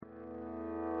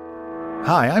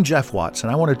Hi, I'm Jeff Watts,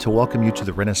 and I wanted to welcome you to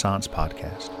the Renaissance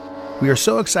Podcast. We are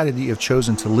so excited that you have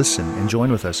chosen to listen and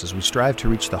join with us as we strive to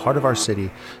reach the heart of our city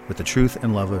with the truth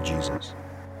and love of Jesus.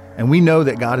 And we know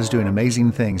that God is doing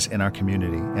amazing things in our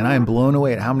community, and I am blown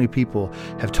away at how many people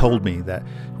have told me that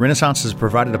Renaissance has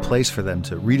provided a place for them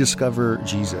to rediscover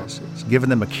Jesus. It's given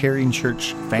them a caring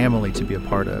church family to be a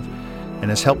part of,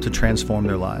 and has helped to transform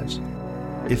their lives.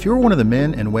 If you're one of the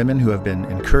men and women who have been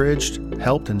encouraged,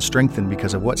 helped, and strengthened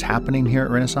because of what's happening here at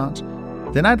Renaissance,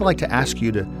 then I'd like to ask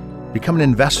you to become an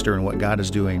investor in what God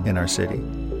is doing in our city.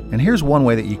 And here's one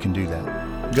way that you can do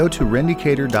that. Go to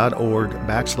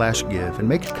rendecatur.org/give and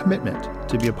make a commitment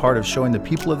to be a part of showing the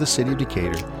people of the city of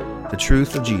Decatur the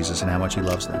truth of Jesus and how much He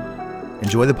loves them.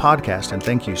 Enjoy the podcast, and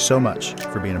thank you so much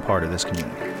for being a part of this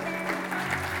community.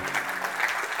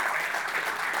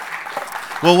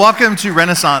 Well, welcome to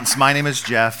Renaissance. My name is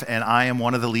Jeff, and I am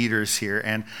one of the leaders here.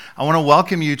 And I want to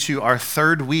welcome you to our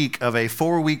third week of a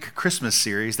 4-week Christmas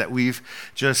series that we've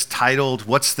just titled,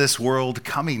 What's This World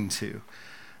Coming To?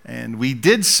 And we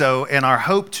did so in our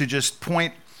hope to just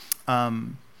point our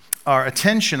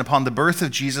attention upon the birth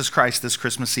of Jesus Christ this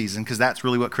Christmas season, because that's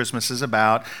really what Christmas is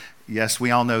about. Yes, we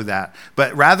all know that.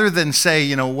 But rather than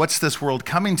say, what's this world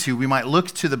coming to, we might look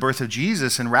to the birth of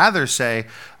Jesus and rather say,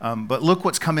 but look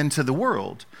what's come into the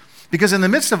world. Because in the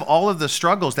midst of all of the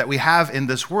struggles that we have in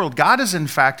this world, God has in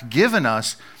fact given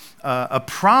us a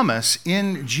promise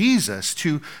in Jesus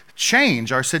to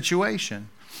change our situation.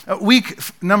 Week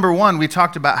number 1, we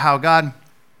talked about how God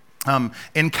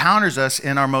encounters us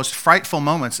in our most frightful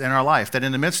moments in our life, that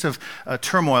in the midst of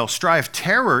turmoil, strife,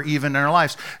 terror even in our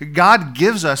lives, God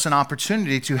gives us an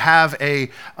opportunity to have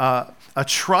a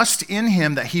trust in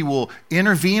Him that He will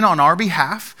intervene on our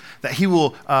behalf, that He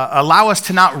will allow us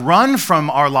to not run from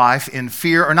our life in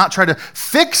fear or not try to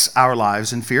fix our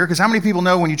lives in fear. Because how many people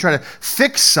know when you try to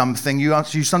fix something, you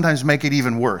sometimes make it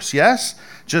even worse, yes?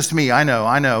 Just me, I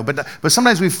know. But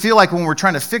sometimes we feel like when we're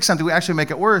trying to fix something, we actually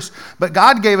make it worse. But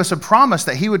God gave us a promise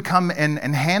that He would come and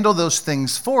handle those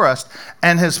things for us.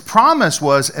 And His promise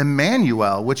was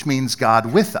Emmanuel, which means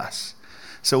God with us.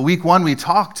 So week 1, we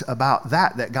talked about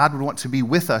that God would want to be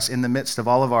with us in the midst of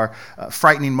all of our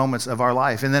frightening moments of our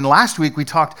life. And then last week, we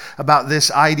talked about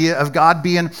this idea of God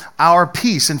being our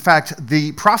peace. In fact,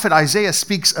 the prophet Isaiah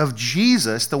speaks of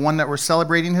Jesus, the one that we're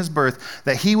celebrating His birth,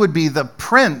 that He would be the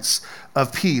Prince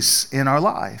of Peace in our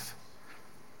life.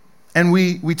 And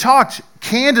we talked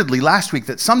candidly last week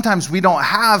that sometimes we don't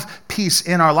have peace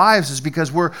in our lives is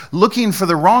because we're looking for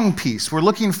the wrong peace. We're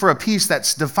looking for a peace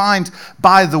that's defined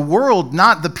by the world,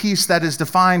 not the peace that is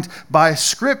defined by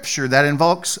Scripture, that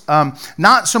invokes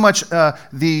not so much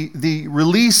the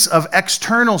release of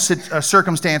external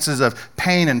circumstances of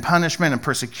pain and punishment and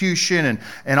persecution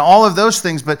and all of those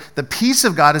things, but the peace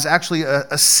of God is actually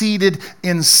seated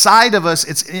inside of us.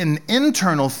 It's an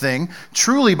internal thing,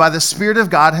 truly by the Spirit of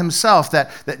God Himself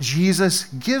that Jesus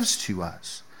gives to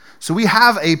us. So we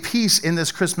have a peace in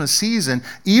this Christmas season,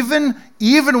 even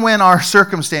when our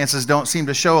circumstances don't seem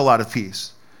to show a lot of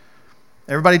peace.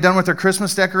 Everybody done with their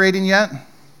Christmas decorating yet?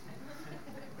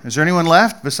 Is there anyone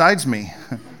left besides me?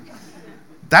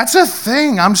 That's a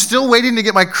thing. I'm still waiting to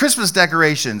get my Christmas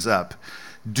decorations up.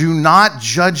 Do not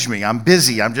judge me. I'm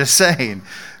busy. I'm just saying.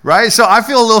 Right? So I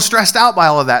feel a little stressed out by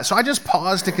all of that. So I just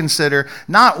pause to consider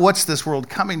not what's this world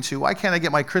coming to? Why can't I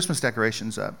get my Christmas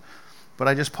decorations up? But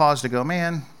I just pause to go,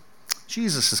 man,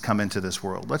 Jesus has come into this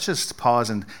world. Let's just pause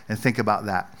and think about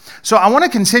that. So I want to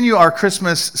continue our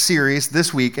Christmas series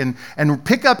this week and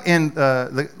pick up in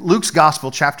Luke's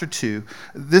Gospel, chapter 2.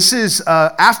 This is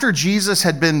after Jesus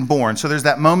had been born. So there's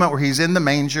that moment where He's in the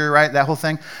manger, right, that whole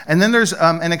thing. And then there's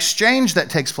an exchange that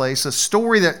takes place, a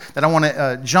story that I want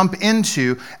to jump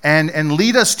into and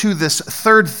lead us to this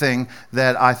third thing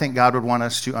that I think God would want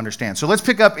us to understand. So let's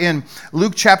pick up in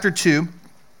Luke chapter 2.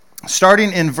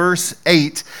 Starting in verse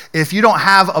 8, if you don't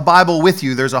have a Bible with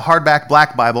you, there's a hardback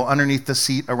black Bible underneath the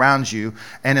seat around you.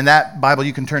 And in that Bible,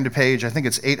 you can turn to page, I think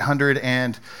it's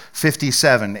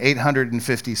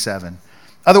 857.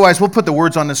 Otherwise, we'll put the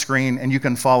words on the screen and you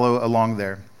can follow along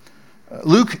there.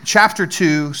 Luke chapter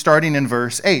 2, starting in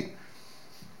verse 8.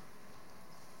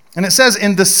 And it says,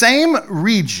 in the same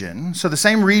region, so the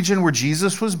same region where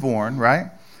Jesus was born,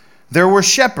 right? There were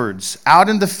shepherds out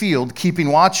in the field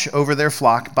keeping watch over their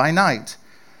flock by night.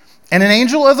 And an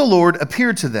angel of the Lord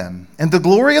appeared to them, and the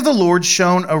glory of the Lord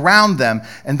shone around them,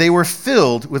 and they were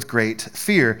filled with great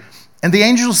fear. And the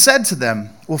angel said to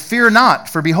them, well, fear not,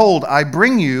 for behold, I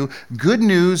bring you good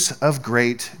news of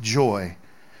great joy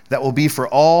that will be for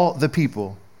all the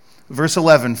people. Verse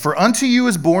 11, for unto you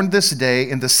is born this day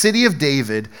in the city of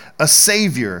David a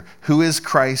Savior, who is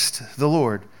Christ the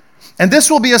Lord. And this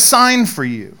will be a sign for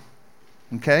you.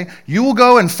 Okay? You will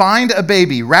go and find a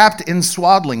baby wrapped in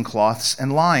swaddling cloths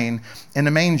and lying in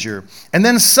a manger. And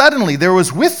then suddenly there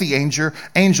was with the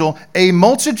angel a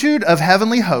multitude of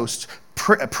heavenly hosts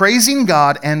praising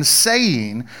God and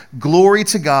saying, "Glory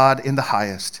to God in the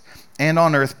highest, and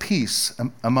on earth peace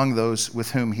among those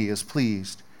with whom he is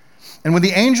pleased." And when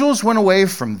the angels went away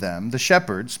from them, the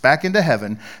shepherds, back into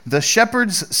heaven, the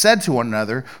shepherds said to one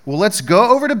another, "Well, let's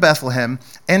go over to Bethlehem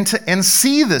and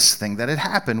see this thing that had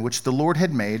happened, which the Lord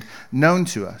had made known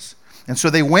to us." And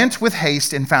so they went with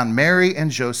haste and found Mary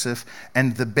and Joseph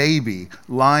and the baby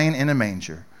lying in a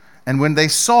manger. And when they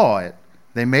saw it,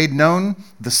 they made known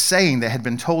the saying that had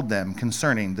been told them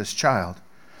concerning this child.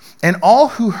 And all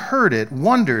who heard it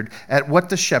wondered at what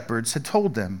the shepherds had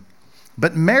told them.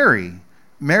 But Mary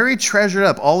treasured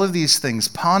up all of these things,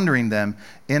 pondering them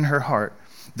in her heart.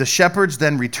 The shepherds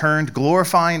then returned,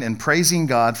 glorifying and praising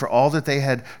God for all that they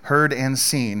had heard and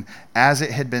seen, as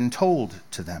it had been told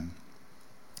to them.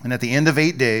 And at the end of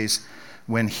 8 days,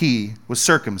 when he was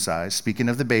circumcised, speaking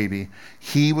of the baby,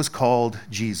 he was called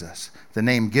Jesus, the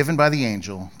name given by the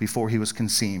angel before he was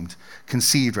conceived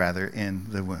in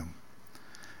the womb.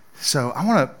 So I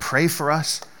want to pray for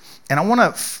us, and I want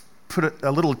to put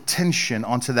a little tension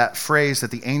onto that phrase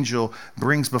that the angel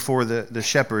brings before the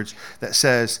shepherds that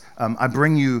says, I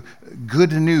bring you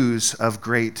good news of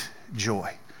great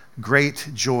joy. Great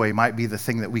joy might be the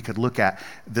thing that we could look at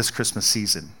this Christmas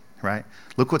season, right?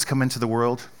 Look what's come into the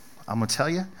world. I'm going to tell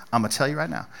you right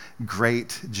now,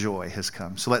 great joy has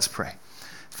come. So let's pray.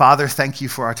 Father, thank you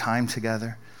for our time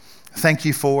together. Thank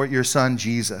you for your son,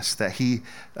 Jesus, that he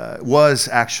was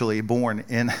actually born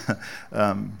in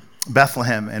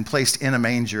Bethlehem and placed in a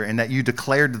manger, and that you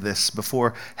declared this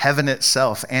before heaven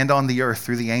itself and on the earth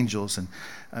through the angels. And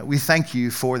we thank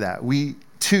you for that. We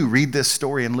too read this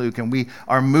story in Luke, and we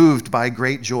are moved by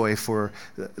great joy for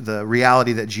the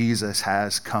reality that Jesus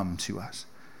has come to us.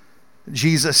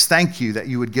 Jesus, thank you that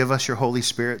you would give us your Holy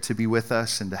Spirit to be with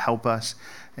us and to help us.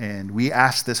 And we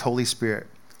ask this Holy Spirit,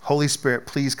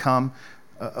 please come.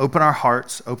 Open our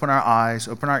hearts, open our eyes,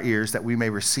 open our ears, that we may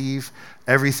receive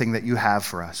everything that you have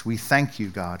for us. We thank you,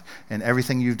 God, and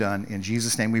everything you've done. In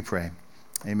Jesus' name we pray.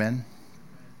 Amen.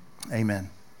 Amen.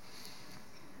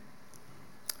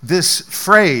 This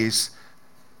phrase,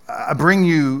 I bring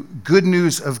you good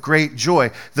news of great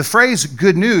joy. The phrase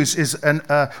good news is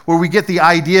where we get the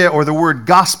idea or the word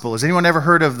gospel. Has anyone ever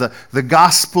heard of the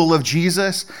gospel of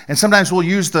Jesus? And sometimes we'll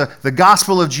use the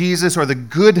gospel of Jesus or the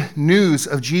good news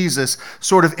of Jesus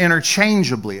sort of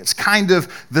interchangeably. It's kind of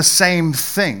the same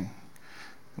thing.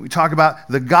 We talk about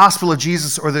the gospel of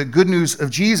Jesus or the good news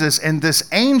of Jesus, and this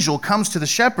angel comes to the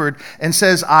shepherd and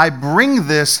says, I bring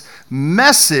this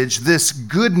message, this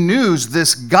good news,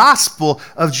 this gospel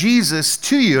of Jesus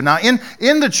to you. Now,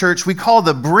 in the church, we call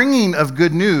the bringing of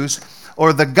good news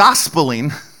or the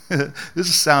gospeling.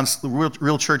 This sounds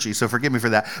real churchy, so forgive me for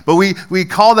that. But we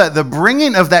call that the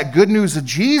bringing of that good news of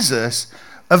Jesus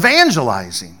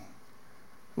evangelizing.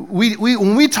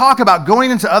 When we talk about going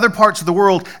into other parts of the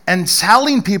world and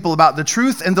telling people about the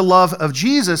truth and the love of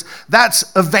Jesus,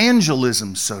 that's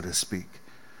evangelism, so to speak.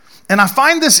 And I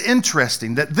find this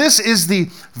interesting, that this is the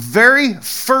very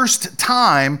first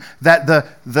time that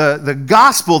the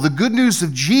gospel, the good news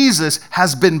of Jesus,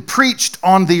 has been preached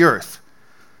on the earth.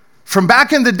 From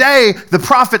back in the day, the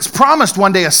prophets promised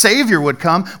one day a Savior would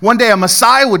come. One day a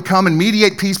Messiah would come and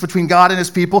mediate peace between God and his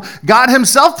people. God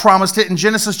himself promised it in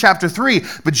Genesis chapter 3.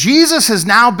 But Jesus has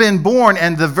now been born,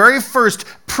 and the very first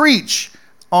preach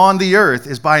on the earth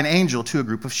is by an angel to a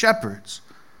group of shepherds.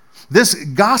 This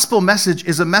gospel message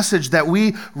is a message that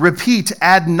we repeat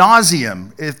ad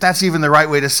nauseum, if that's even the right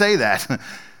way to say that.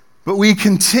 But we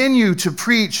continue to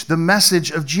preach the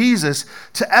message of Jesus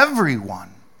to everyone.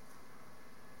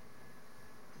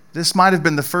 This might have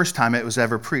been the first time it was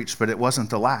ever preached, but it wasn't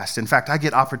the last. In fact, I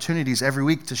get opportunities every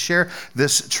week to share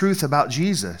this truth about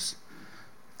Jesus.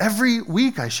 Every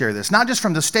week I share this, not just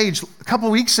from the stage. A couple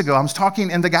weeks ago, I was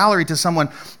talking in the gallery to someone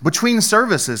between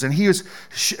services, and he was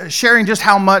sharing just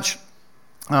how much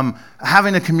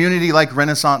having a community like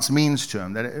Renaissance means to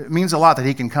him, that it means a lot that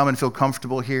he can come and feel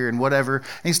comfortable here and whatever. And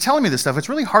he's telling me this stuff. It's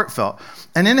really heartfelt.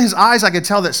 And in his eyes, I could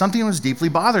tell that something was deeply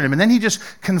bothering him. And then he just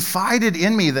confided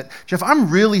in me that, Jeff, I'm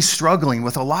really struggling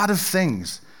with a lot of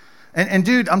things. And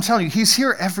dude, I'm telling you, he's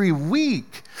here every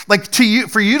week. Like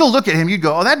for you to look at him, you'd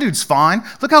go, oh, that dude's fine.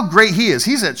 Look how great he is.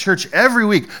 He's at church every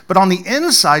week. But on the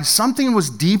inside, something was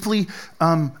deeply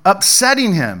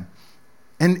upsetting him.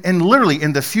 And literally,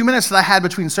 in the few minutes that I had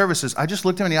between services, I just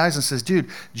looked him in the eyes and says, dude,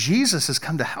 Jesus has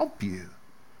come to help you.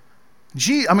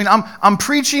 I'm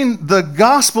preaching the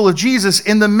gospel of Jesus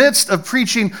in the midst of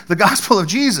preaching the gospel of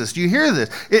Jesus. Do you hear this?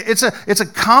 It's a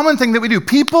common thing that we do.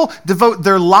 People devote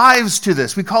their lives to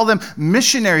this. We call them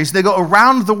missionaries. They go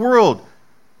around the world.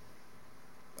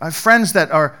 I have friends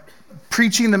that are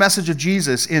preaching the message of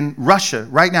Jesus in Russia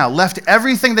right now, left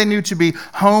everything they knew to be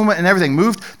home and everything,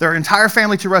 moved their entire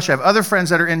family to Russia. I have other friends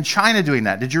that are in China doing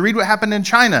that. Did you read what happened in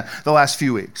China the last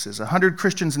few weeks? As 100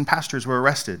 Christians and pastors were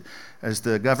arrested as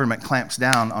the government clamps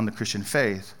down on the Christian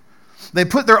faith. They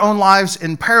put their own lives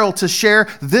in peril to share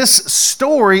this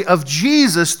story of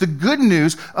Jesus, the good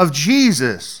news of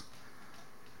Jesus.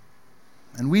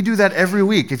 And we do that every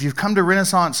week. If you've come to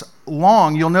Renaissance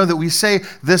long, you'll know that we say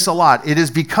this a lot. It is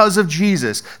because of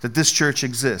Jesus that this church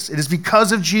exists. It is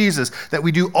because of Jesus that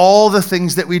we do all the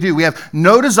things that we do. We have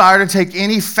no desire to take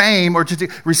any fame or to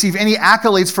receive any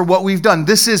accolades for what we've done.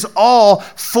 This is all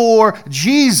for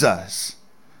Jesus.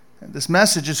 This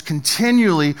message is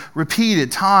continually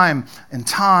repeated time and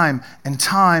time and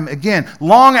time again.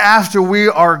 Long after we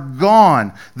are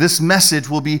gone, this message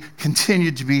will be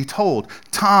continued to be told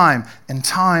time and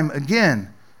time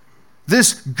again.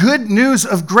 This good news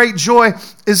of great joy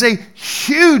is a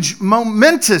huge,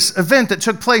 momentous event that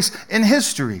took place in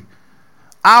history.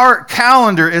 Our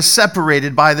calendar is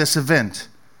separated by this event.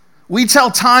 We tell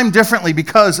time differently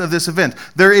because of this event.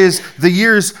 There is the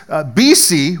years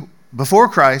BC, before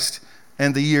Christ,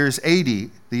 and the years AD,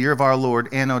 the year of our Lord,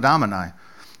 Anno Domini.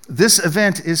 This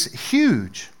event is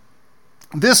huge.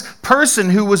 This person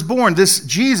who was born, this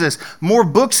Jesus, more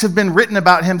books have been written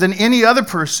about him than any other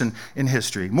person in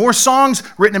history. More songs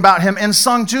written about him and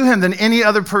sung to him than any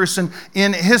other person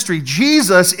in history.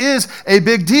 Jesus is a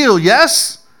big deal,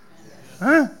 yes?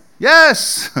 Huh?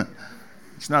 Yes.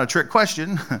 It's not a trick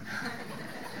question.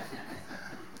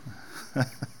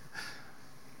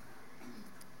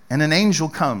 And an angel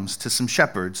comes to some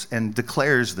shepherds and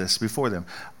declares this before them.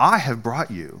 I have brought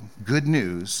you good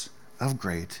news of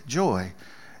great joy,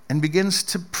 and begins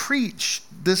to preach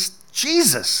this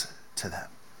Jesus to them.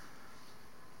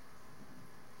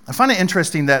 I find it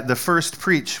interesting that the first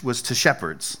preach was to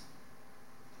shepherds.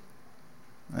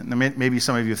 Maybe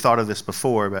some of you have thought of this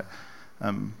before, but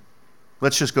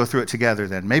let's just go through it together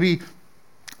then. Maybe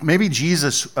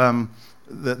Jesus...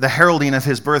 The heralding of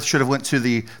his birth should have went to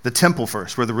the temple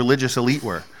first, where the religious elite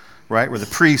were, right? Where the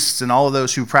priests and all of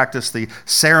those who practiced the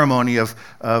ceremony of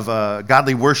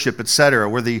godly worship, etc.,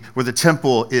 where the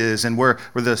temple is and where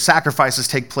the sacrifices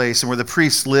take place and where the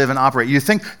priests live and operate. You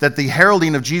think that the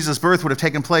heralding of Jesus' birth would have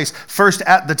taken place first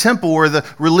at the temple where the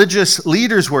religious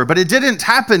leaders were, but it didn't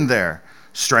happen there.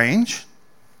 Strange.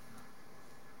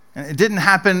 And it didn't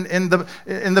happen in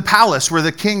the palace where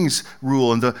the kings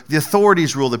rule and the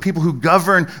authorities rule, the people who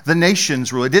govern the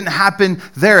nations rule. It didn't happen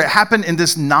there. It happened in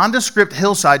this nondescript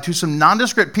hillside to some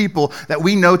nondescript people that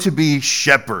we know to be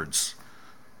shepherds.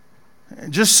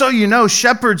 Just so you know,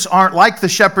 shepherds aren't like the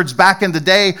shepherds back in the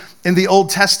day in the Old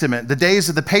Testament, the days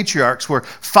of the patriarchs, where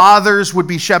fathers would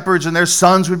be shepherds and their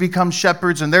sons would become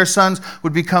shepherds and their sons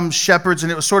would become shepherds,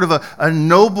 and it was sort of a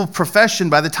noble profession.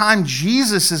 By the time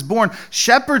Jesus is born,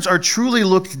 shepherds are truly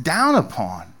looked down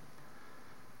upon.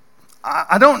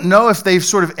 I don't know if they've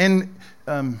sort of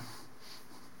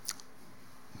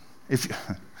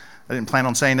I didn't plan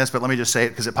on saying this, but let me just say it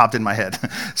because it popped in my head.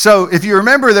 So if you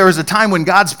remember, there was a time when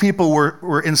God's people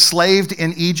were enslaved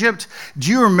in Egypt. Do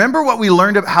you remember what we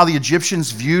learned about how the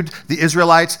Egyptians viewed the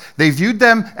Israelites? They viewed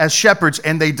them as shepherds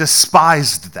and they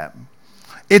despised them.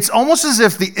 It's almost as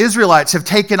if the Israelites have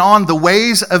taken on the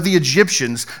ways of the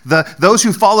Egyptians, those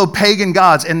who follow pagan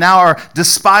gods, and now are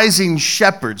despising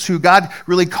shepherds who God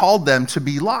really called them to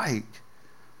be like.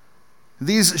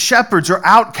 These shepherds are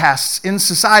outcasts in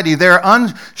society. They're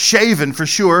unshaven for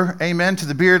sure. Amen to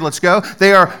the beard. Let's go.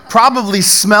 They are probably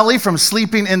smelly from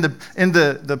sleeping in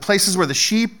the places where the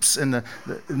sheep and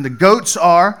the goats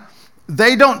are.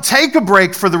 They don't take a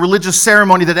break for the religious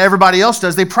ceremony that everybody else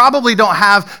does. They probably don't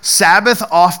have Sabbath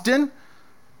often.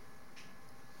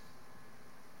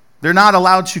 They're not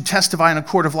allowed to testify in a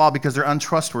court of law because they're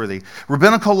untrustworthy.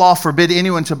 Rabbinical law forbid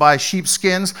anyone to buy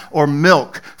sheepskins or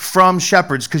milk from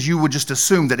shepherds because you would just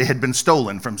assume that it had been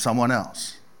stolen from someone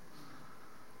else.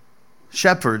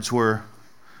 Shepherds were,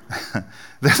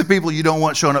 they're the people you don't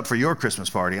want showing up for your Christmas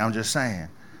party, I'm just saying.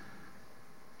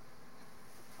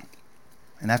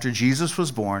 And after Jesus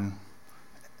was born,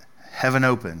 heaven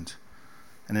opened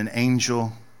and an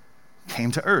angel came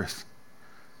to earth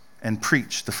and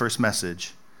preached the first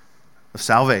message of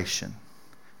salvation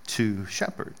to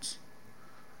shepherds.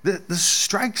 This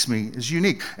strikes me as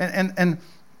unique. And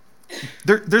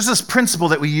there's this principle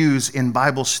that we use in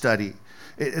Bible study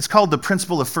It's called the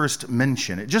principle of first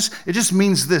mention. It just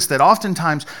means this, that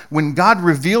oftentimes when God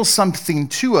reveals something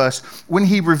to us, when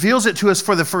he reveals it to us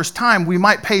for the first time, we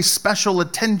might pay special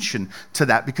attention to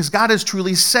that because God is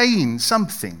truly saying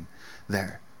something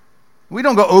there. We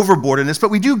don't go overboard in this,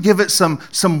 but we do give it some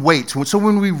weight. So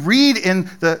when we read in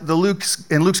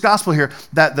Luke's gospel here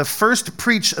that the first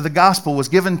preach of the gospel was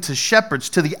given to shepherds,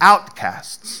 to the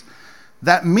outcasts,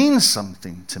 that means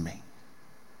something to me.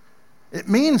 It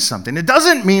means something. It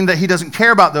doesn't mean that he doesn't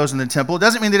care about those in the temple. It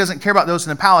doesn't mean that he doesn't care about those in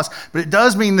the palace, but it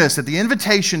does mean this, that the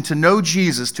invitation to know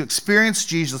Jesus, to experience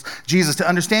Jesus, to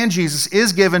understand Jesus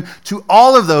is given to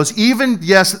all of those, even,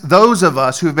 yes, those of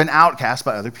us who have been outcast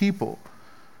by other people,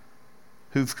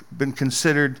 who've been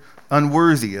considered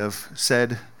unworthy of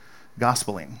said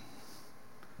gospeling,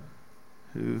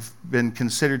 who've been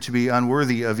considered to be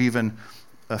unworthy of even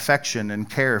affection and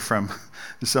care from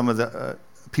some of the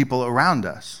people around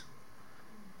us.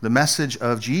 The message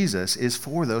of Jesus is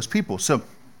for those people. So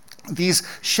these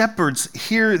shepherds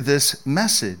hear this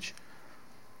message.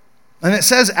 And it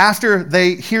says after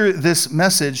they hear this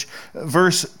message,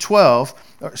 verse 12,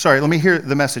 let me hear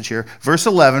the message here. Verse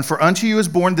 11, for unto you is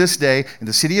born this day in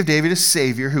the city of David a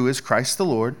Savior, who is Christ the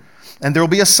Lord. And there will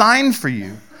be a sign for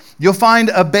you. You'll find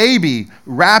a baby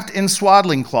wrapped in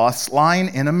swaddling cloths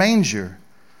lying in a manger.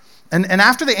 And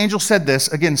after the angel said this,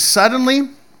 again, suddenly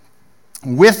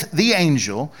with the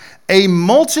angel, a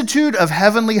multitude of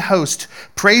heavenly hosts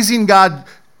praising God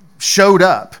showed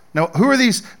up. Now, who are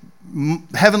these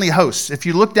heavenly hosts? If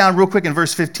you look down real quick in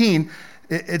verse 15,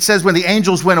 it says when the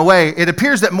angels went away, it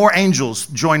appears that more angels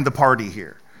joined the party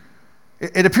here.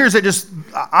 It appears that this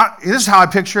is how I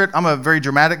picture it. I'm a very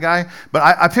dramatic guy, but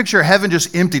I picture heaven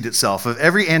just emptied itself of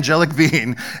every angelic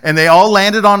being, and they all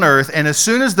landed on earth. And as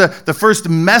soon as the first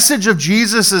message of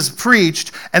Jesus is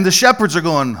preached, and the shepherds are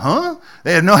going, huh?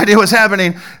 They have no idea what's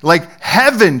happening. Like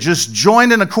heaven just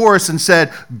joined in a chorus and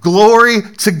said, glory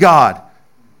to God.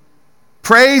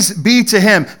 Praise be to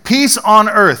him. Peace on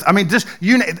earth. I mean,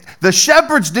 the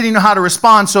shepherds didn't know how to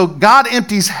respond, so God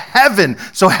empties heaven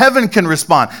so heaven can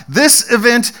respond. This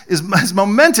event is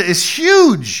momentous. It's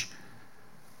huge.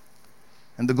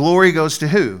 And the glory goes to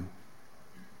who?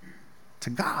 To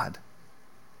God.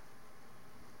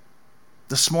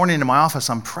 This morning in my office,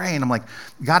 I'm praying. I'm like,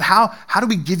 God, how do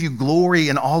we give you glory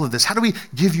in all of this? How do we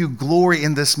give you glory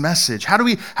in this message? How do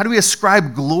we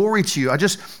ascribe glory to you?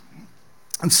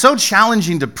 It's so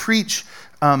challenging to preach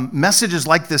messages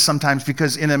like this sometimes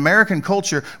because in American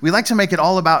culture, we like to make it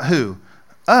all about who?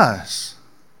 Us.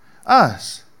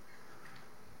 Us.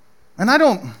 And I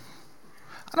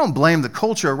don't blame the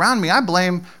culture around me. I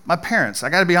blame my parents. I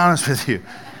got to be honest with you.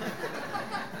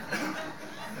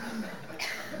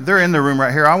 They're in the room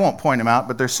right here. I won't point them out,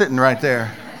 but they're sitting right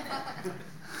there.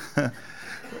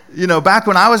 You know, back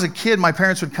when I was a kid, my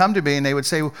parents would come to me and they would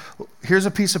say, here's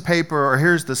a piece of paper or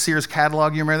here's the Sears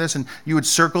catalog. You remember this? And you would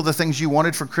circle the things you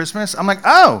wanted for Christmas. I'm like,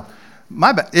 oh,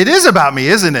 my bad. It is about me,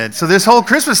 isn't it? So this whole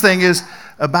Christmas thing is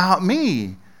about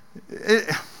me.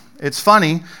 It's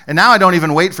funny. And now I don't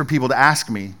even wait for people to ask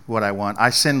me what I want. I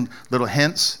send little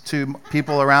hints to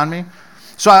people around me.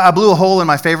 So I blew a hole in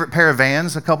my favorite pair of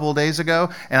Vans a couple of days ago,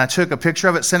 and I took a picture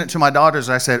of it, sent it to my daughters,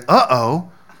 and I said,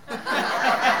 uh-oh.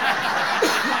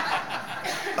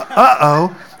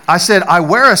 Uh-oh. I said, I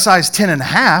wear a size 10 and a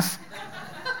half,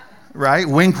 right?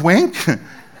 Wink, wink.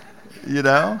 You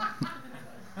know?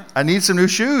 I need some new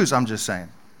shoes, I'm just saying.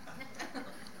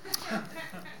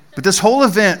 But this whole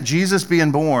event, Jesus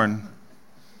being born,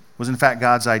 was in fact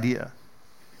God's idea.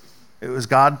 It was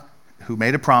God who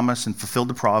made a promise and fulfilled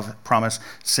the promise,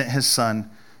 sent his son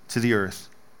to the earth.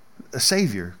 A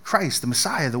Savior, Christ, the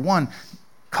Messiah, the one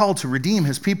called to redeem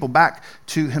his people back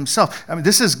to himself. I mean,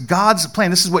 this is God's plan.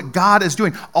 This is what God is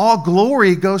doing. All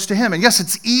glory goes to him. And yes,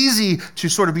 it's easy to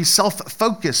sort of be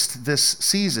self-focused this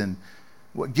season,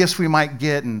 what gifts we might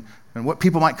get and what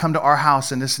people might come to our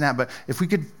house and this and that. But if we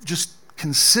could just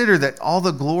consider that all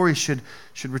the glory should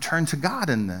return to God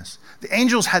in this. The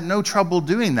angels had no trouble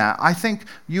doing that. I think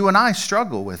you and I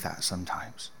struggle with that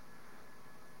sometimes.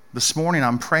 This morning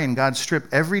I'm praying, God, strip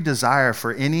every desire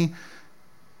for any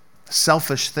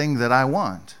selfish thing that I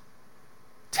want.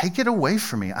 Take it away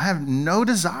from me. I have no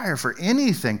desire for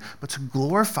anything but to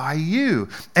glorify you.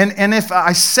 And if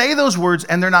I say those words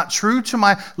and they're not true to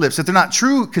my lips, if they're not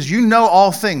true, because you know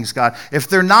all things, God, if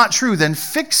they're not true, then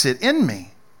fix it in me.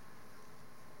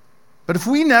 But if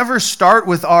we never start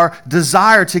with our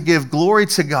desire to give glory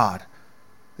to God,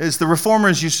 as the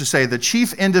reformers used to say, the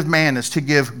chief end of man is to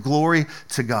give glory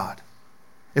to God.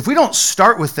 If we don't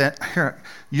start with that,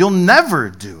 you'll never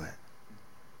do it.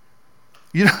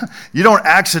 You don't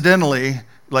accidentally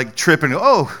like trip and go,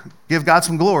 oh, give God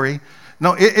some glory.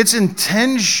 No, it's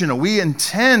intentional. We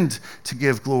intend to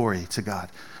give glory to God.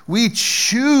 We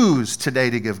choose today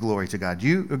to give glory to God. Do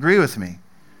you agree with me?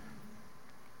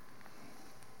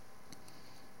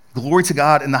 Glory to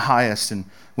God in the highest. And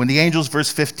when the angels,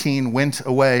 verse 15, went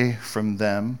away from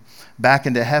them back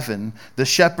into heaven, the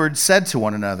shepherds said to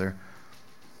one another,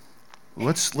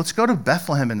 let's go to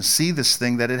Bethlehem and see this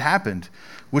thing that had happened,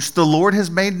 which the Lord has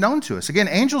made known to us. Again,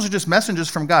 angels are just messengers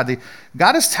from God.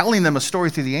 God is telling them a story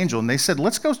through the angel, and they said,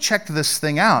 let's go check this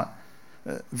thing out.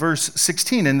 Verse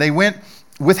 16, and they went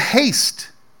with haste,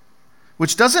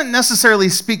 which doesn't necessarily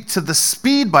speak to the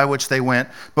speed by which they went,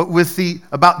 but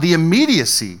about the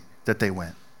immediacy that they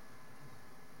went.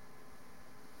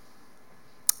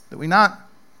 That we not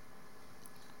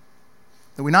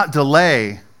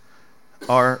delay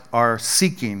our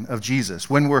seeking of Jesus.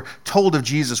 When we're told of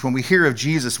Jesus, when we hear of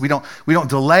Jesus, we don't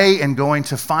delay in going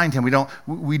to find him.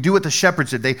 We do what the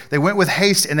shepherds did. They went with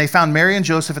haste and they found Mary and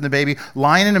Joseph and the baby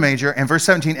lying in a manger. And verse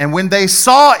 17, and when they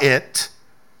saw it,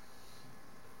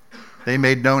 they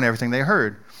made known everything they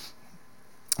heard.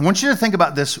 I want you to think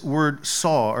about this word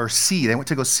saw or see. They went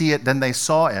to go see it, then they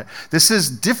saw it. This is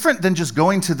different than just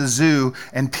going to the zoo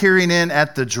and peering in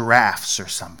at the giraffes or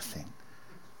something.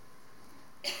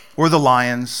 Or the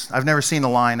lions. I've never seen a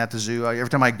lion at the zoo. Every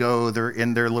time I go, they're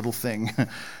in their little thing.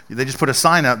 They just put a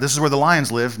sign out, this is where the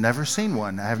lions live. Never seen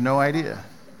one. I have no idea.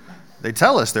 They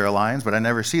tell us there are lions, but I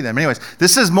never see them. Anyways,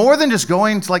 this is more than just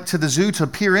going to the zoo to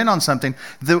peer in on something.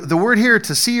 The word here,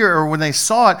 to see, or when they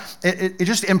saw it, it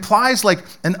just implies like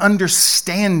an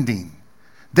understanding.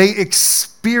 They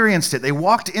experienced it. They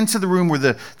walked into the room where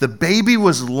the baby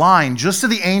was lying, just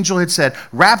as the angel had said,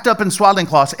 wrapped up in swaddling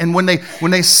cloths. And when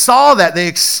they saw that, they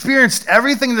experienced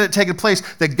everything that had taken place,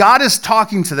 that God is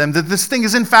talking to them, that this thing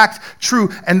is in fact true,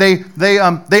 and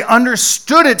they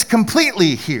understood it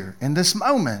completely here in this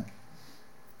moment.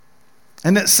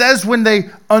 And it says when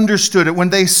they understood it, when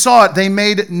they saw it, they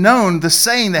made known the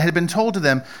saying that had been told to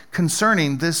them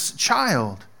concerning this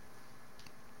child.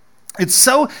 It's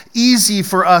so easy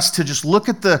for us to just look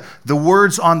at the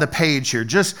words on the page here,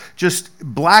 just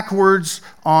black words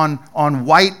on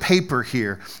white paper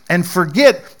here, and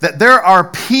forget that there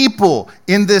are people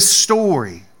in this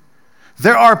story.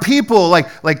 There are people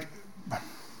like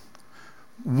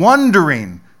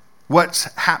wondering what's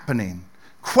happening,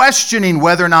 questioning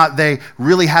whether or not they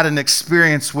really had an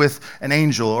experience with an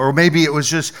angel, or maybe it was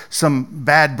just some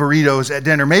bad burritos at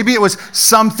dinner. Maybe it was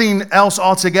something else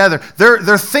altogether.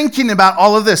 They're thinking about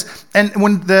all of this. And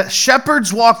when the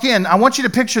shepherds walk in, I want you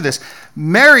to picture this.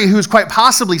 Mary, who's quite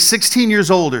possibly 16 years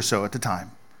old or so at the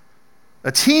time,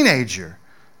 a teenager,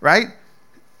 right?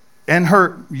 And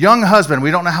her young husband, we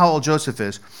don't know how old Joseph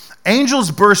is. Angels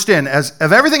burst in.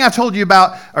 Of everything I've told you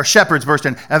about, or shepherds burst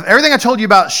in. Of everything I told you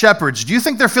about shepherds, do you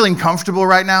think they're feeling comfortable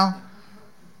right now?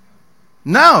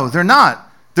 No, they're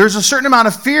not. There's a certain amount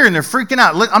of fear and they're freaking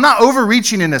out. I'm not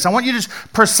overreaching in this. I want you to just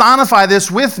personify this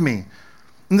with me.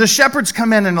 And the shepherds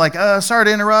come in and like, sorry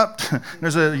to interrupt.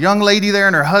 There's a young lady there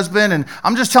and her husband. And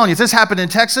I'm just telling you, if this happened in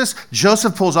Texas,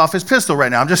 Joseph pulls off his pistol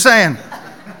right now. I'm just saying.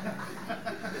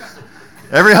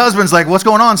 Every husband's like, what's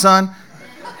going on, son?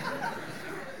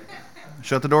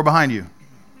 Shut the door behind you.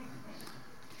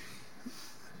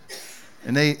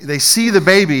 And they see the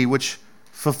baby, which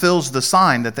fulfills the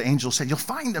sign that the angel said, you'll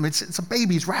find him. It's a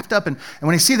baby. He's wrapped up. And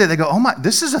when they see that, they go, oh my,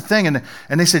 this is a thing. And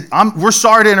they said, we're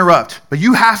sorry to interrupt, but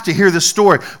you have to hear this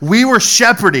story. We were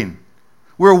shepherding.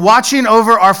 We were watching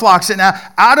over our flocks. And now,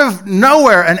 out of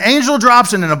nowhere, an angel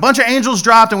drops in, and a bunch of angels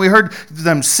dropped, and we heard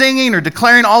them singing or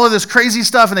declaring all of this crazy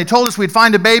stuff, and they told us we'd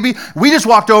find a baby. We just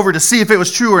walked over to see if it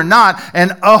was true or not,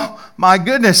 and oh my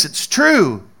goodness, it's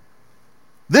true.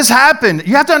 This happened.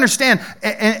 You have to understand,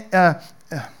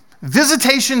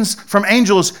 visitations from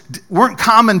angels weren't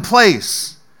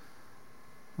commonplace,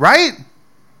 right?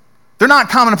 They're not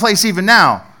commonplace even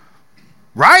now,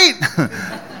 right?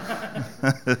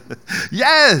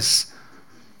 Yes.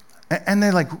 And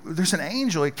they're like, there's an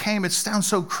angel. It came. It sounds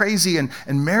so crazy. And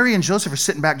Mary and Joseph are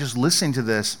sitting back just listening to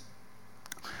this.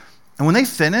 And when they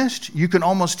finished, you can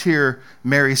almost hear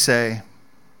Mary say,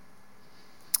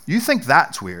 you think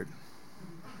that's weird?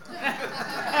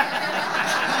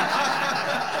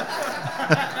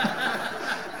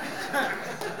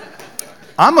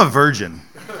 I'm a virgin.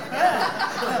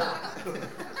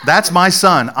 That's my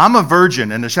son. I'm a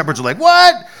virgin. And the shepherds are like,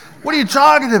 what? What are you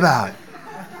talking about?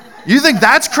 You think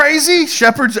that's crazy?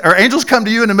 Shepherds or angels come to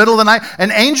you in the middle of the night?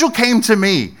 An angel came to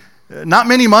me not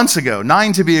many months ago,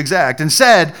 9 to be exact, and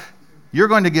said, you're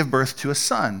going to give birth to a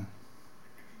son,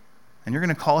 and you're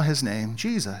going to call his name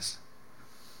Jesus.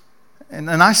 And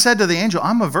I said to the angel,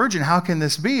 I'm a virgin, how can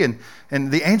this be?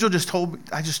 And the angel just told me,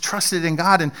 I just trusted in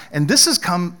God, and this has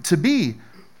come to be.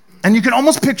 And you can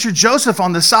almost picture Joseph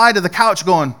on the side of the couch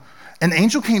going, an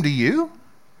angel came to you?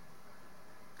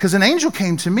 Because an angel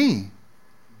came to me.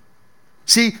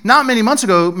 See, not many months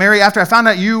ago, Mary, after I found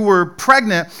out you were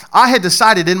pregnant, I had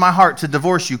decided in my heart to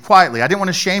divorce you quietly. I didn't want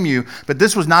to shame you, but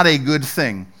this was not a good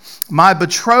thing. My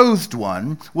betrothed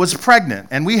one was pregnant,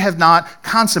 and we have not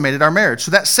consummated our marriage.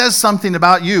 So that says something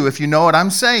about you, if you know what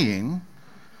I'm saying.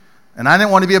 And I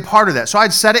didn't want to be a part of that. So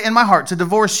I'd set it in my heart to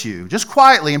divorce you, just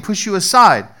quietly, and push you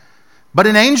aside. But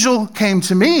an angel came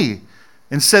to me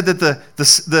and said that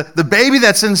the baby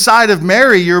that's inside of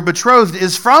Mary, your betrothed,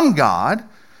 is from God,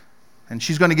 and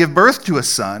she's going to give birth to a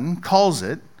son, calls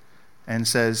it, and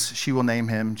says she will name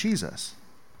him Jesus.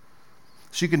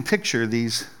 So you can picture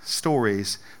these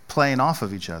stories playing off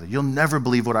of each other. You'll never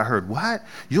believe what I heard. What?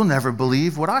 You'll never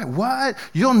believe what?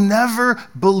 You'll never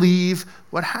believe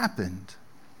what happened.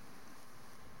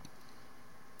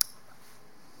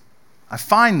 I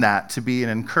find that to be an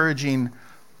encouraging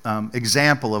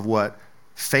example of what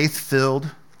faith-filled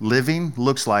living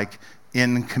looks like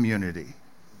in community.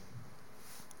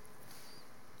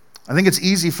 I think it's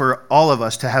easy for all of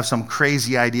us to have some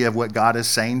crazy idea of what God is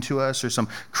saying to us, or some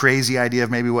crazy idea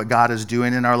of maybe what God is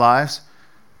doing in our lives,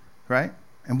 right?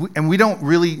 And we don't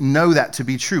really know that to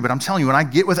be true. But I'm telling you, when I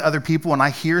get with other people and I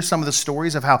hear some of the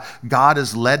stories of how God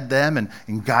has led them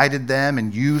and guided them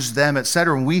and used them,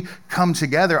 etc., when we come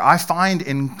together, I find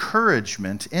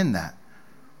encouragement in that.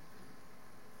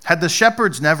 Had the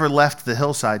shepherds never left the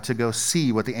hillside to go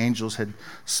see what the angels had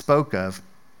spoke of,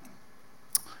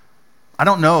 I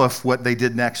don't know if what they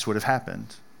did next would have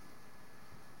happened.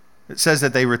 It says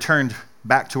that they returned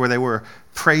back to where they were,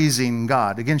 praising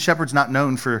God. Again, shepherds not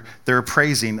known for their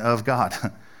praising of God.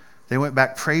 They went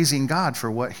back praising God for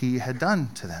what he had done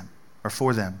to them, or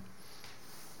for them.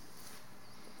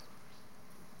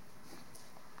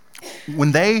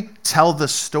 When they tell the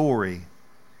story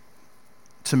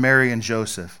to Mary and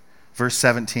Joseph, verse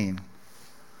 17,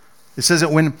 it says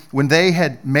that when they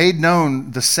had made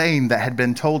known the saying that had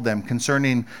been told them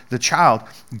concerning the child,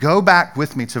 go back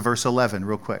with me to verse 11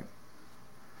 real quick.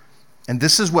 And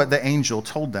this is what the angel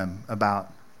told them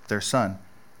about their son.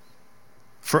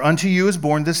 For unto you is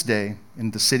born this day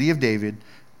in the city of David,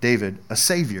 a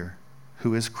Savior,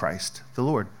 who is Christ the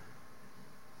Lord.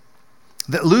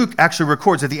 That Luke actually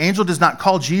records that the angel does not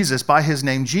call Jesus by his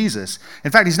name Jesus.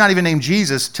 In fact, he's not even named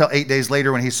Jesus till 8 days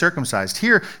later when he's circumcised.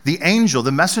 Here, the angel,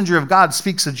 the messenger of God,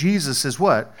 speaks of Jesus as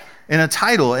what? In a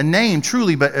title, a name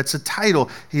truly, but it's a title.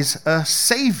 He's a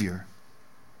Savior.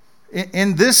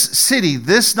 In this city,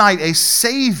 this night, a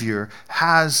Savior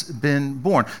has been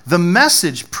born. The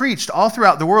message preached all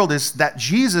throughout the world is that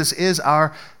Jesus is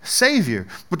our Savior.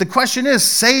 But the question is,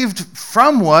 saved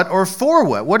from what or for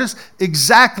what? What is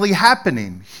exactly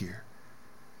happening here?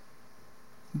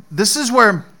 This is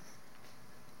where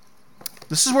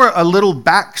a little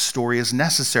backstory is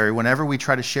necessary whenever we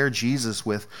try to share Jesus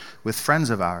with friends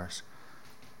of ours.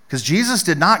 Because Jesus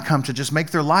did not come to just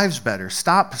make their lives better.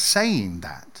 Stop saying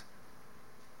that.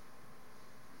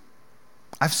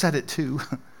 I've said it too.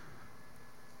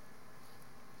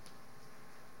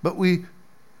 But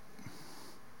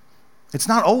it's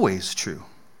not always true.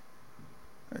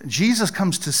 Jesus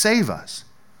comes to save us,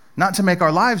 not to make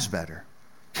our lives better.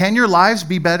 Can your lives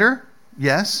be better?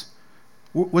 Yes.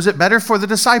 Was it better for the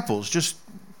disciples? Just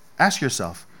ask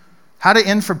yourself. How to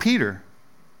end for Peter?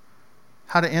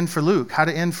 How to end for Luke? How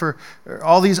to end for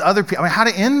all these other people? How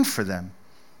to end for them?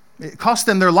 It cost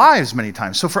them their lives many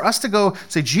times. So for us to go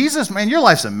say, Jesus, man, your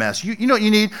life's a mess. You know what you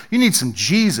need? You need some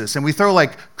Jesus. And we throw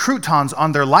like croutons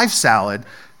on their life salad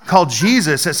called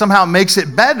Jesus that somehow makes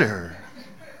it better.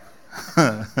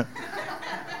 But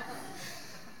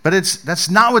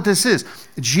that's not what this is.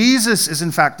 Jesus is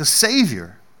in fact a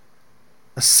Savior.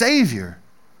 A Savior.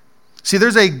 See,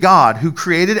 there's a God who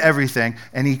created everything,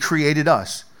 and he created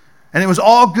us. And it was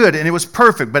all good and it was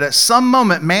perfect. But at some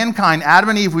moment, mankind, Adam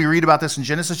and Eve, we read about this in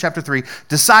Genesis chapter 3,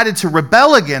 decided to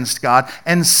rebel against God,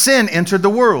 and sin entered the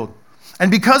world. And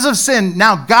because of sin,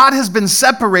 now God has been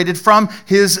separated from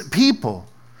his people.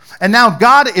 And now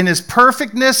God, in his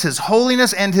perfectness, his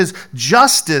holiness, and his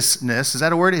justiceness, is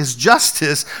that a word? His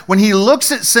justice, when he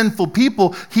looks at sinful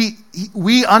people,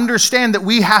 we understand that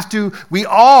we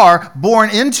are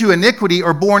born into iniquity,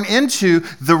 or born into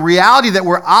the reality that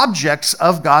we're objects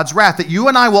of God's wrath, that you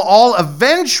and I will all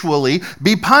eventually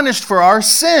be punished for our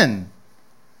sin.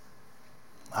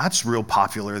 That's real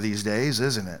popular these days,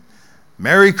 isn't it?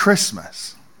 Merry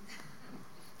Christmas.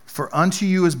 For unto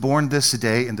you is born this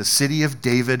day in the city of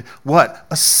David, what?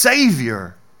 A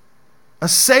Savior, A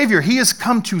Savior. He has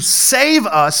come to save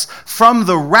us from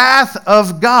the wrath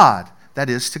of God that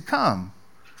is to come.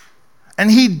 And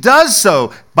he does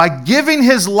so by giving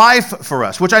his life for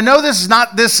us, which I know this is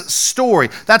not this story.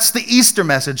 That's the Easter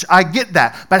message. I get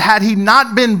that. But had he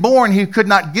not been born, he could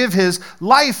not give his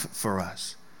life for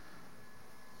us.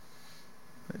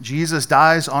 Jesus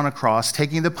dies on a cross,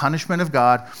 taking the punishment of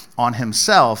God on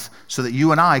himself so that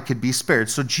you and I could be spared.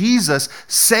 So Jesus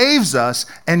saves us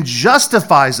and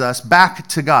justifies us back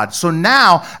to God. So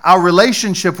now our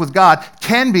relationship with God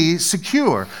can be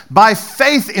secure. By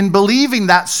faith in believing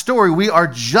that story, we are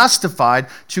justified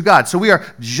to God. So we are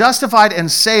justified and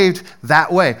saved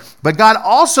that way. But God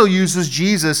also uses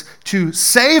Jesus to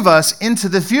save us into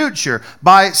the future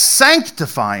by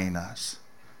sanctifying us.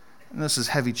 And this is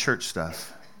heavy church stuff.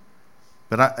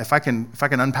 But if I can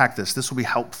unpack this will be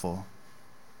helpful.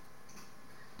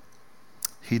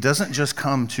 He doesn't just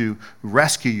come to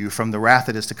rescue you from the wrath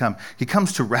that is to come. He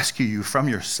comes to rescue you from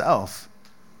yourself.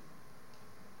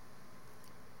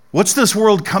 What's this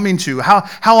world coming to?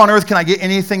 How on earth can I get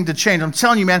anything to change? I'm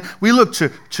telling you, man, we look to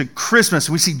Christmas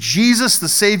and we see Jesus, the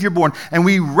Savior born, and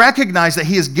we recognize that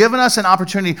he has given us an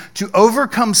opportunity to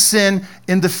overcome sin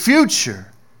in the future.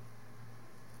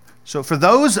 So for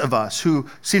those of us who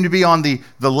seem to be on the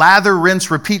lather, rinse,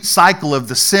 repeat cycle of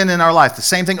the sin in our life, the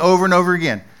same thing over and over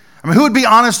again. I mean, who would be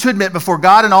honest to admit before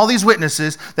God and all these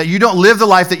witnesses that you don't live the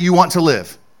life that you want to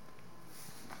live?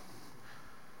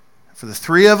 For the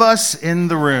three of us in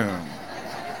the room.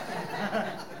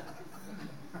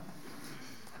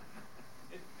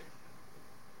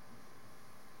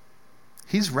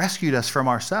 He's rescued us from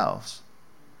ourselves.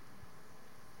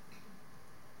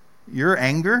 Your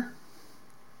anger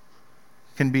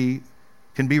can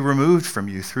be removed from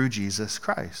you through Jesus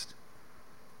Christ.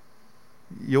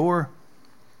 Your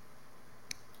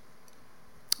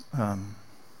I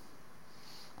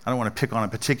don't want to pick on a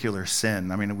particular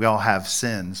sin. I mean, we all have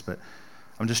sins, but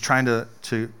I'm just trying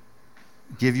to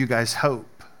give you guys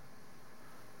hope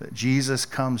that Jesus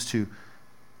comes to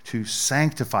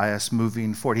sanctify us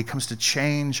moving forward. He comes to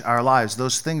change our lives.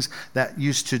 Those things that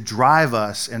used to drive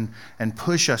us and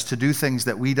push us to do things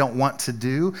that we don't want to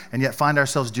do and yet find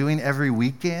ourselves doing every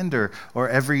weekend or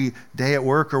every day at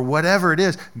work or whatever it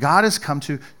is, God has come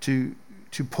to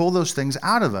pull those things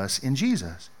out of us in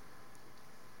Jesus.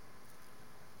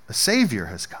 A Savior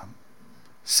has come,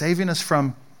 saving us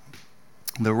from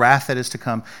the wrath that is to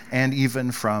come and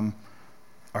even from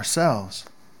ourselves.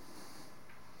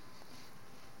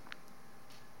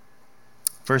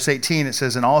 Verse 18, it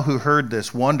says, and all who heard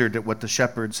this wondered at what the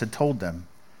shepherds had told them.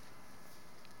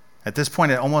 At this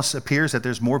point, it almost appears that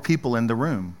there's more people in the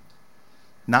room,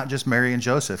 not just Mary and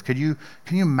Joseph. Can you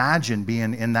imagine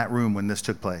being in that room when this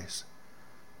took place?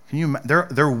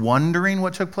 They're wondering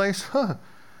what took place?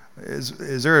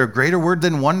 Is there a greater word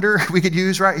than wonder we could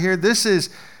use right here? This is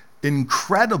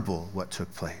incredible what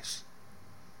took place.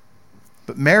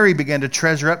 But Mary began to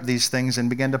treasure up these things and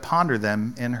began to ponder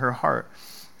them in her heart.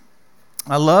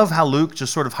 I love how Luke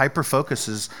just sort of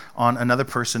hyper-focuses on another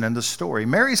person in the story.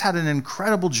 Mary's had an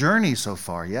incredible journey so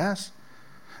far, yes?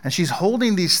 And she's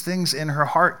holding these things in her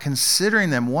heart,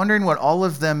 considering them, wondering what all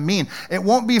of them mean. It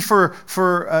won't be for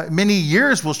many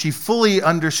years will she fully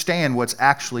understand what's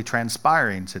actually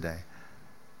transpiring today.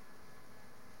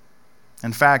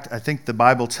 In fact, I think the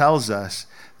Bible tells us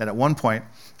that at one point,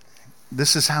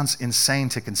 sounds insane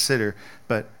to consider,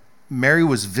 but Mary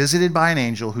was visited by an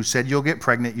angel who said, you'll get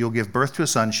pregnant, you'll give birth to a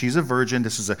son. She's a virgin.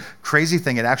 This is a crazy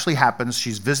thing. It actually happens.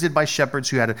 She's visited by shepherds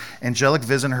who had an angelic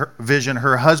vision.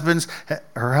 Her husband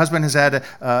has had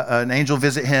an angel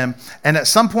visit him. And at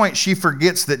some point, she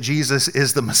forgets that Jesus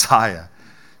is the Messiah.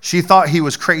 She thought he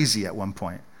was crazy at one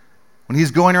point. When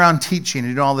he's going around teaching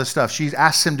and doing all this stuff, she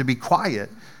asks him to be quiet.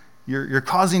 You're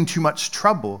causing too much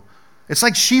trouble. It's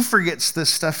like she forgets this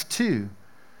stuff too.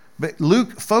 But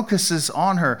Luke focuses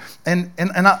on her. And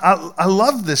I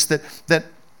love this, that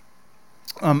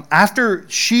after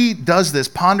she does this,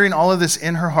 pondering all of this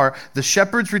in her heart, the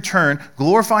shepherds return,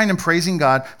 glorifying and praising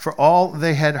God for all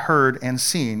they had heard and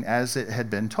seen as it had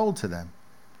been told to them.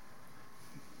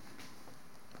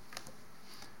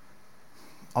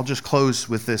 I'll just close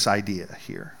with this idea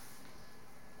here.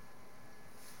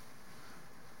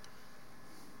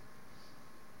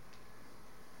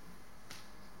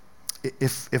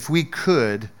 If we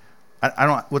could, I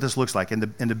don't know what this looks like, in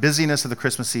the busyness of the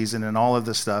Christmas season and all of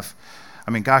this stuff,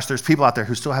 I mean, gosh, there's people out there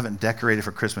who still haven't decorated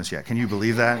for Christmas yet. Can you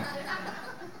believe that?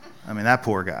 I mean, that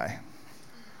poor guy,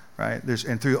 right?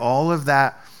 And through all of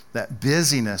that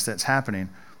busyness that's happening,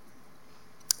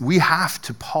 we have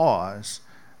to pause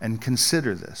and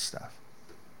consider this stuff.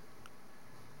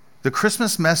 The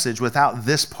Christmas message without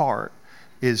this part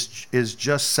is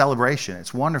just celebration.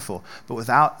 It's wonderful. But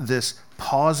without this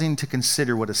pausing to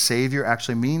consider what a Savior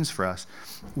actually means for us,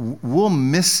 we'll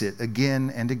miss it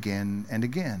again and again and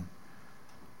again.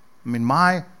 I mean,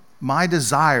 my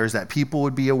desire is that people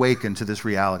would be awakened to this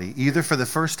reality, either for the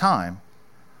first time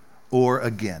or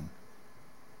again.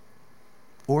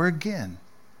 Or again.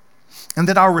 And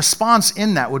that our response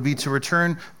in that would be to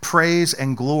return praise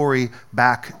and glory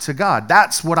back to God.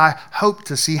 That's what I hope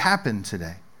to see happen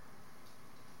today.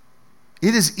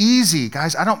 It is easy,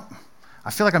 guys. I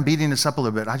feel like I'm beating this up a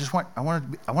little bit. I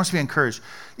want us to be encouraged.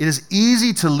 It is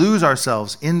easy to lose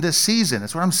ourselves in this season.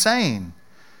 That's what I'm saying.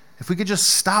 If we could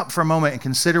just stop for a moment and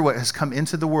consider what has come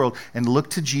into the world and look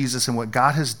to Jesus and what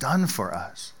God has done for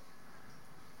us,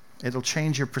 it'll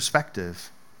change your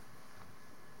perspective.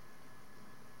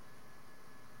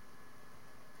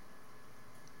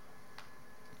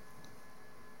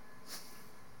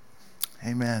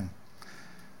 Amen.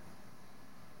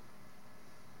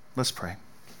 Let's pray.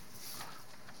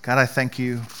 God, I thank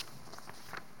you.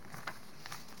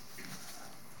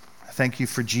 I thank you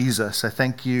for Jesus. I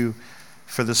thank you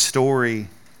for the story.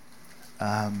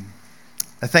 I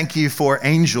thank you for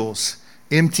angels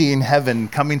emptying heaven,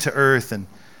 coming to earth and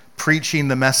preaching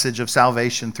the message of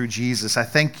salvation through Jesus. I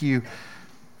thank you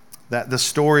that the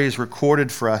story is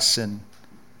recorded for us in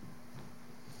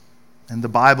the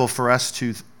Bible for us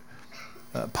to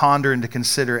ponder and to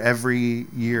consider every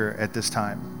year at this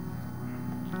time.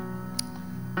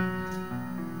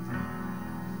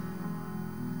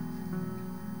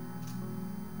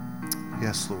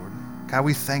 Yes, Lord. God,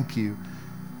 we thank you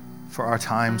for our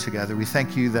time together. We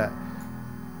thank you that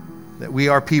we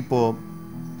are people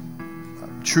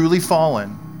truly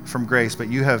fallen from grace, but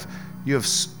you have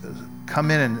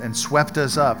come in and swept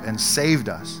us up and saved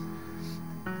us.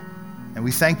 And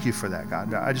we thank you for that,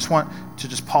 God. I just want to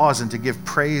just pause and to give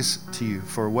praise to you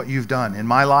for what you've done in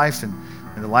my life and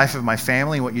in the life of my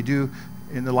family and what you do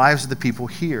in the lives of the people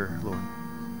here, Lord.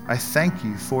 I thank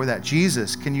you for that.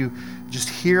 Jesus, can you just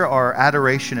hear our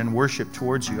adoration and worship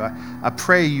towards you? I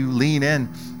pray you lean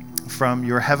in from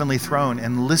your heavenly throne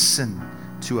and listen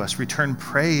to us. Return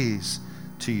praise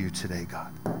to you today,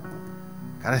 God.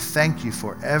 God, I thank you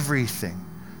for everything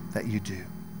that you do.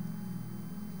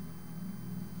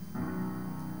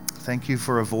 Thank you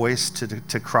for a voice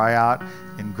to cry out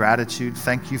in gratitude.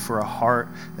 Thank you for a heart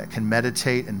that can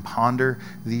meditate and ponder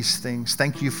these things.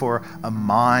 Thank you for a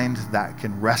mind that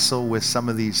can wrestle with some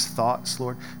of these thoughts,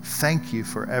 Lord. Thank you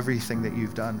for everything that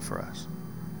you've done for us.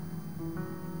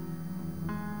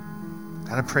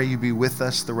 God, I pray you be with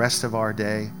us the rest of our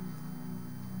day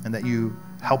and that you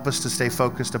help us to stay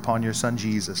focused upon your Son,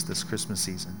 Jesus, this Christmas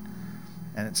season.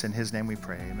 And it's in his name we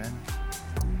pray. Amen.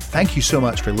 Thank you so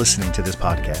much for listening to this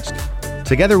podcast.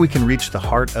 Together we can reach the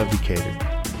heart of Decatur.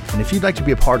 And if you'd like to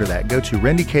be a part of that, go to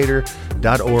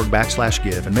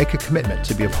rendecatur.org/give and make a commitment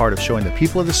to be a part of showing the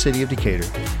people of the city of Decatur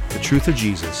the truth of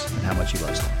Jesus and how much he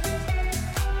loves them.